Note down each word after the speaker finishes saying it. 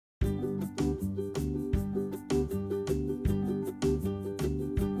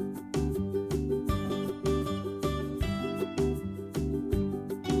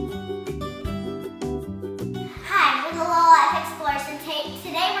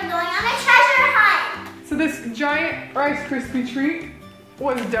this giant Rice Krispie treat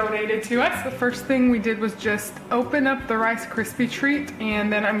was donated to us. The first thing we did was just open up the Rice Krispie treat,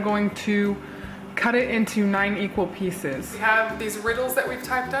 and then I'm going to cut it into 9 equal pieces. We have these riddles that we've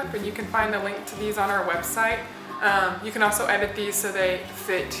typed up, and you can find a link to these on our website. You can also edit these so they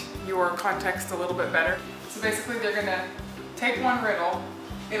fit your context a little bit better. So basically they're gonna take one riddle,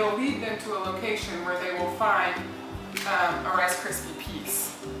 it'll lead them to a location where they will find a Rice Krispie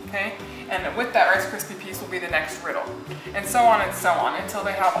piece, okay? And with that Rice Krispie piece will be the next riddle. And so on until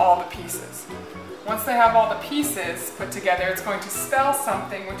they have all the pieces. Once they have all the pieces put together, it's going to spell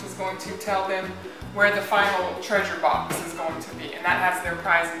something which is going to tell them where the final treasure box is going to be, and that has their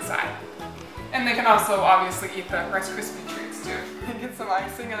prize inside. And they can also obviously eat the Rice Krispie treats too. And get some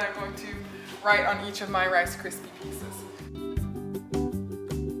icing, and I'm going to write on each of my Rice Krispie pieces.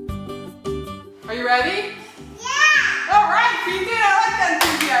 Are you ready? Yeah! Alright, Keaton, I like that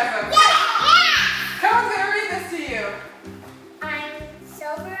enthusiasm. Yeah! Cohen's gonna read this to you. I'm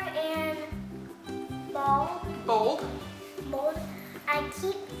silver and bold. I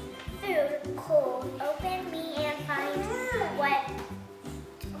keep food cold. Open me and find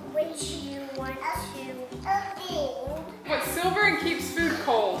which you want to hold. What, silver and keeps food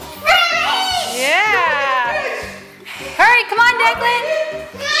cold? Yeah! Hurry, come on, Declan!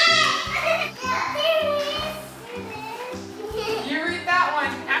 You read that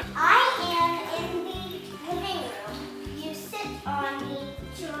one. I am in the living room. You sit on me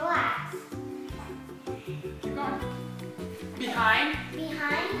to relax. Keep going. Behind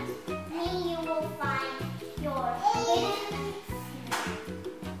Me you will find your hidden.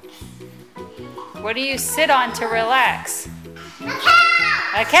 What do you sit on to relax? A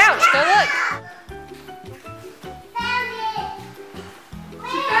couch! A couch, go look. Found it!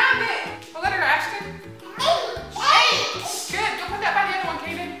 She found it! What letter, Ashton? H! Good, go put that by the other one,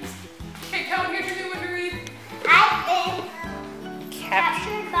 Kaden. Okay, Cohen, here's your new one to read. I've been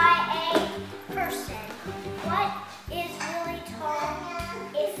captured by a person. What is really tall?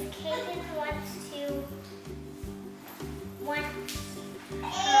 If Kaden wants to,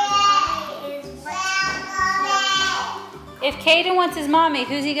 If Caden wants his mommy,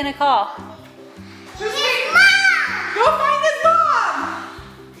 who's he gonna call? Who's his mom? Go find his mom!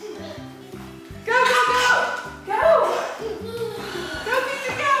 Go, go, go! Go! Go,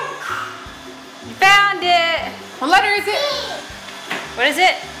 Keaton, go! You found it! What letter is it? What is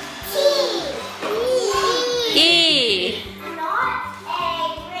it? T. E. Not a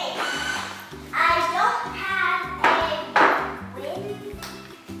ring. I don't have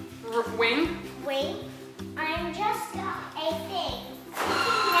a Wing? wing. I'm just a thing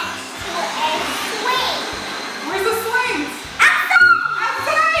next to a swing. Where's the swings?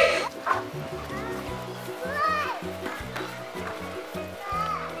 Outside!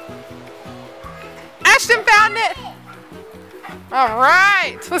 Ashton found it! All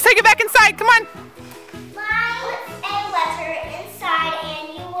right, let's take it back inside, come on. Put a letter inside and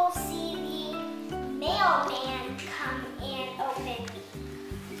you will see the mailman come and open.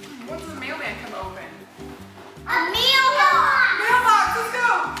 What does the mailman come open? A mailbox! Mailbox, let's go!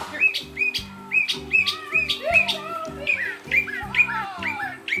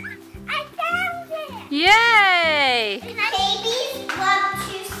 I found it! Yay! Babies love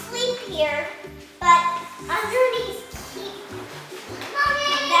to sleep here, but underneath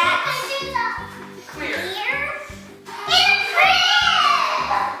that's Clear. in a crib!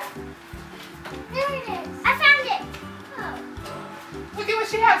 There it is. I found it. Oh. Look at what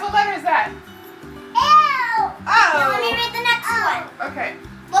she has, what letter is that? Ew! Oh. Now let me read the next one. Okay.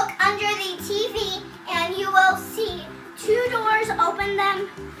 Look under the TV and you will see 2 doors. Open them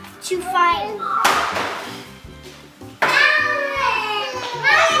to find.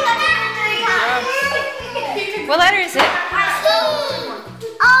 What letter is it?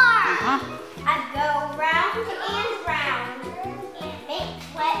 I go round and round and make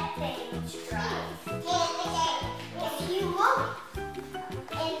wet things dry. If you look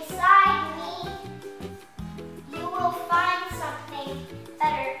inside me, you will find something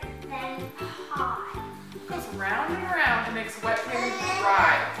better than hot. Goes round and around and makes wet things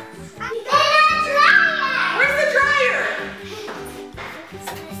dry. Where's the dryer?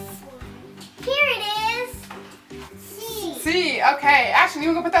 Here it is. C, okay. Ashton, you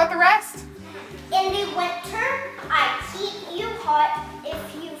wanna go put out the rest? In the winter, I keep you hot. If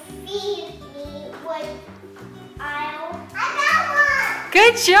you feed me wood, I got one.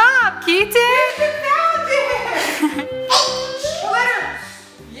 Good job, Keaton! You found it! What letter?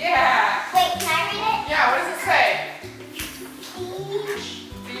 Yeah. Wait, can I read it? Yeah, what does it say?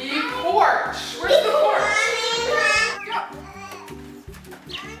 The porch. Where's the porch? Go.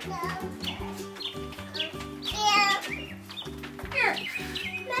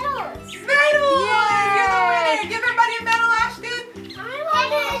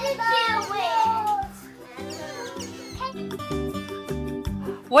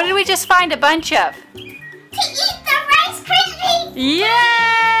 What did we just find a bunch of? To eat the Rice Krispies! Yay!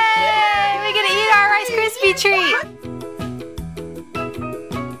 We're gonna eat our Rice Krispie treat!